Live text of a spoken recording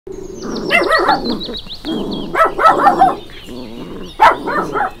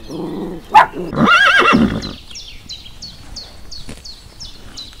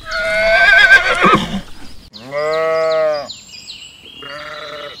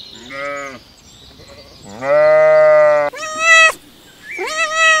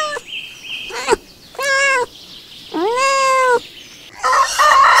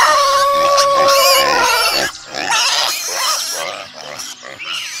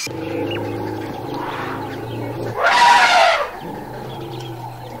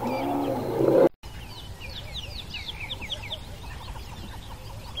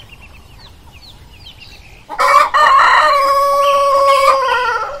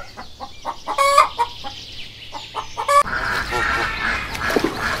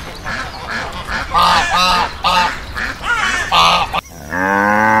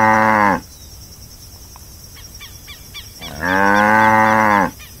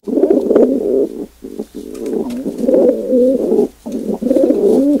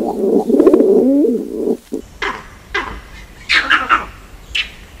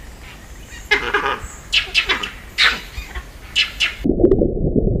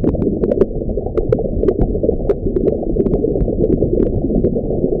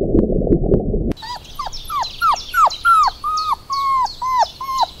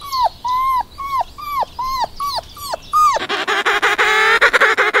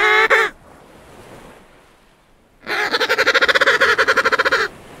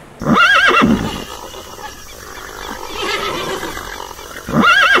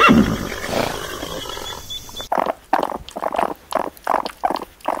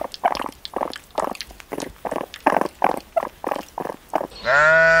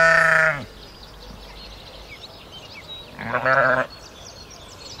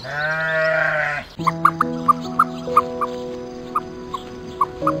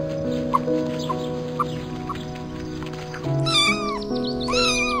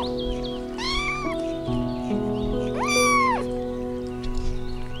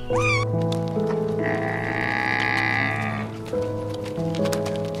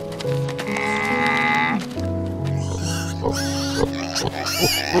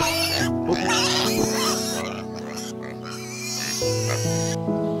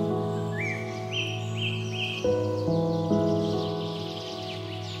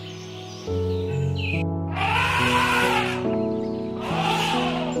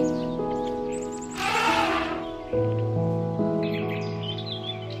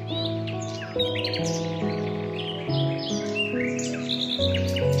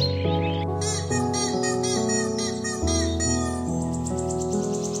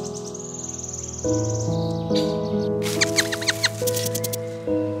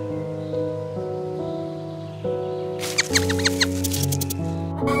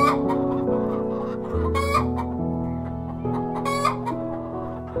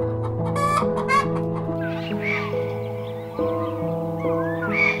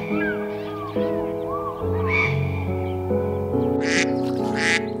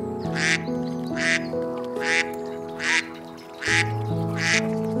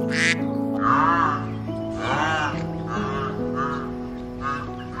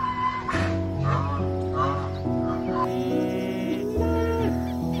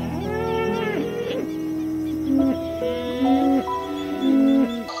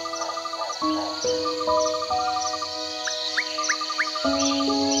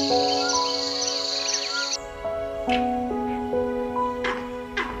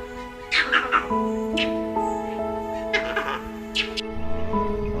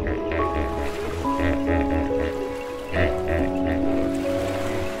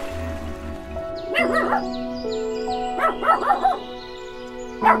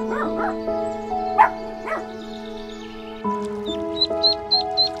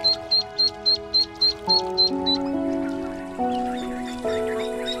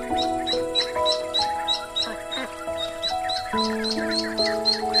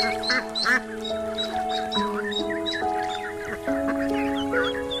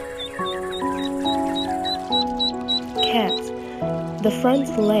Cats. The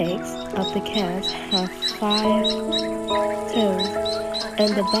front legs of the cat have 5 toes,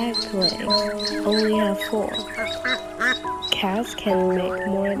 and the back legs only have 4. Cats can make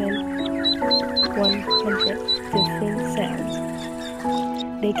more than 100 different sounds.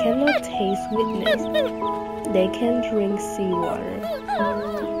 They cannot taste sweetness. They can drink seawater.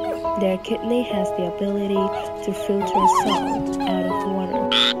 Their kidney has the ability to filter salt out of water.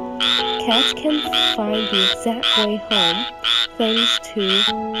 Cats can find the exact way home thanks to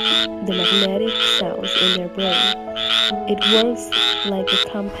the magnetic cells in their brain. It works like a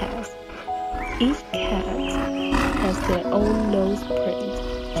compass. Each cat has their own nose print,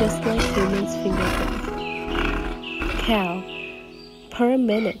 just like humans' fingerprints. Cow. Per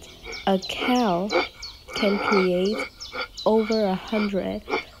minute, a cow can create over 100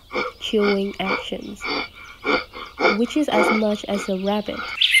 chewing actions, which is as much as a rabbit.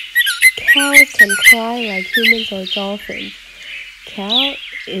 Cows can cry like humans or dolphins. Cow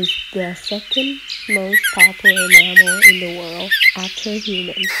is the second most popular mammal in the world after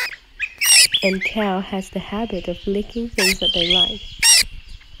humans. And cow has the habit of licking things that they like.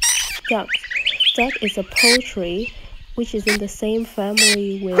 Ducks. Duck is a poultry which is in the same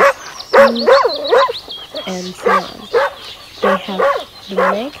family with geese and swans. They have the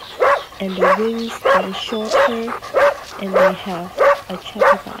neck and the wings that is shorter, and they have a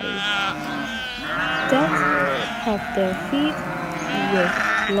chubby body. Ducks have their feet with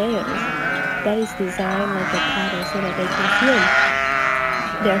layers that is designed like a paddle so that they can swim.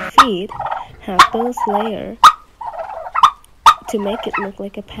 Their feet have those layers to make it look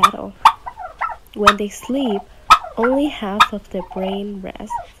like a paddle. When they sleep, only half of their brain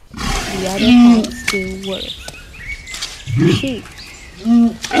rests. The other half still works. Sheep.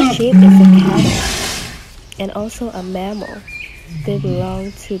 Sheep is a cattle and also a mammal. They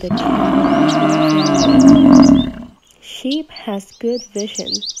belong to the cattle family. Sheep has good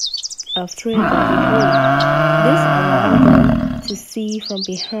vision of 300 degrees. This allows them to see from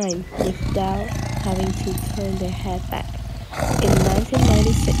behind without having to turn their head back. In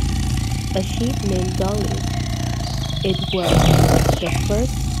 1996, a sheep named Dolly, it was the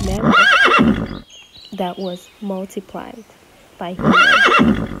first mammal that was multiplied by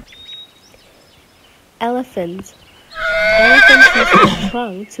humans. Elephants. Elephants use their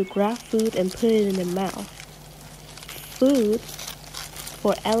trunk to grab food and put it in their mouth. Food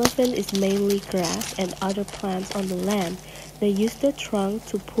for elephant is mainly grass and other plants on the land. They use the trunk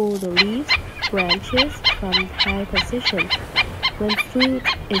to pull the leaves, branches from high position. When food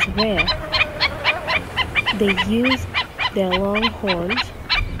is rare, they use their long horns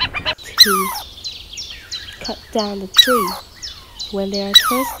to cut down the tree. When they are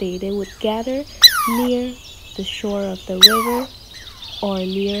thirsty, they would gather near the shore of the river or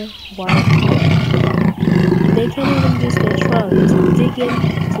near waterfalls. They can even use their trunk to dig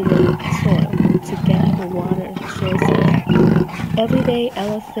into the soil to get the water sources. Every day,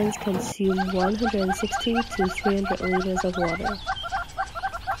 elephants consume 160 to 300 liters of water.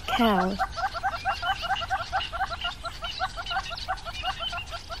 Cows.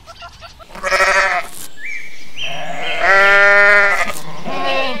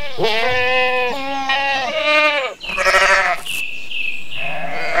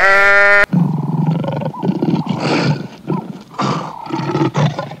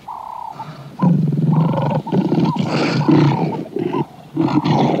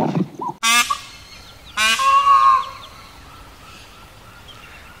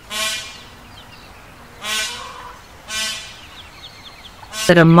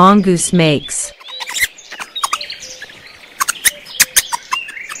 That a mongoose makes.